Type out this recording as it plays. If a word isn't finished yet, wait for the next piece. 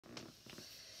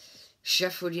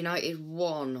Sheffield United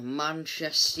 1,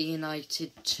 Manchester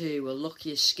United 2. A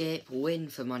lucky escape win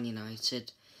for Man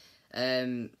United.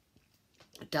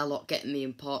 Dalot getting the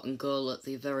important goal at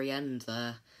the very end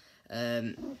there.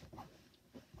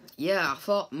 Yeah, I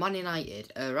thought Man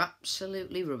United are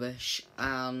absolutely rubbish,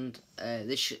 and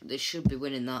they should be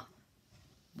winning that.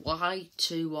 Why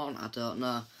 2-1? I don't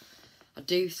know. I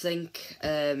do think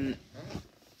Ten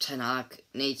Hag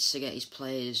needs to get his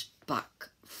players back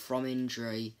from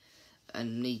injury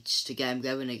and needs to get them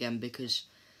going again, because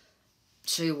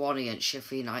 2-1 against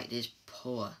Sheffield United is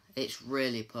poor. It's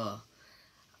really poor.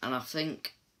 And I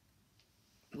think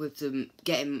with them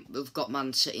we've got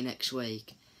Man City next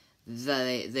week,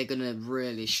 they're gonna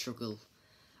really struggle.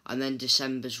 And then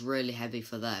December's really heavy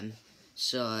for them.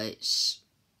 So it's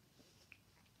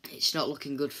not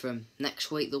looking good for them.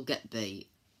 Next week they'll get beat,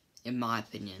 in my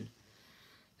opinion.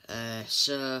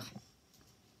 So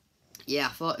yeah,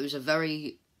 I thought it was a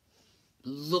very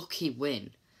lucky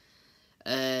win,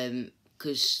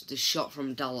 because the shot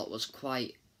from Dalot was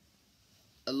quite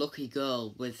a lucky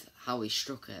goal with how he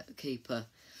struck it. The keeper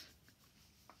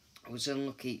was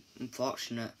unlucky,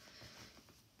 unfortunate.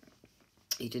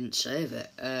 He didn't save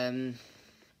it.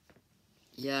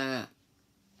 Yeah,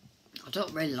 I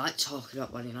don't really like talking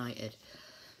about Man United.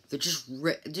 They're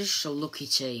just a lucky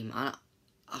team, and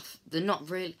they're not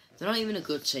even a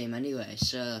good team anyway.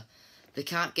 So they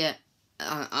can't get.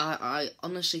 I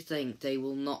honestly think they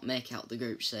will not make out the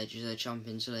group stage of the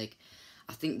Champions League.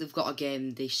 I think they've got a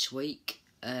game this week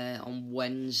on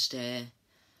Wednesday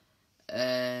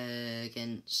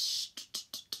against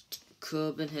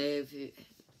Copenhagen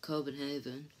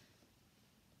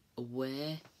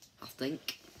away, I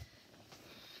think.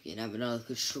 You never know, they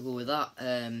could struggle with that.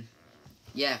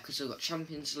 Yeah, because they've got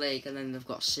Champions League and then they've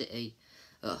got City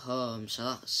at home, so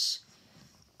that's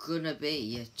gonna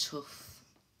be a tough.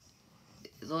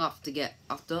 They'll have to get.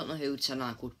 I don't know who Ten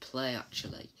Hag would play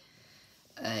actually.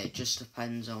 It just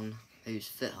depends on who's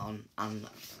fit on and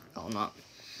not.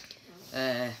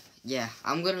 Yeah,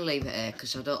 I'm gonna leave it here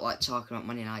because I don't like talking about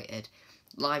Man United.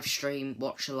 Live stream,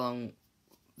 watch along,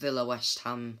 Villa West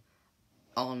Ham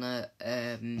on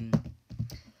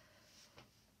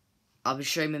I'll be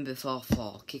streaming before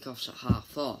 4. Kickoffs at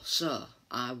 4:30. So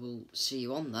I will see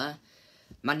you on there.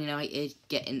 Man United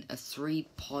getting a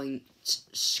 3-point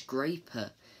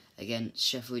scraper against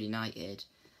Sheffield United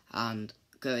and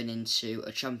going into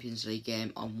a Champions League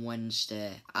game on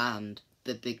Wednesday and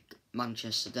the big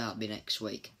Manchester derby next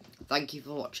week. Thank you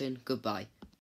for watching. Goodbye.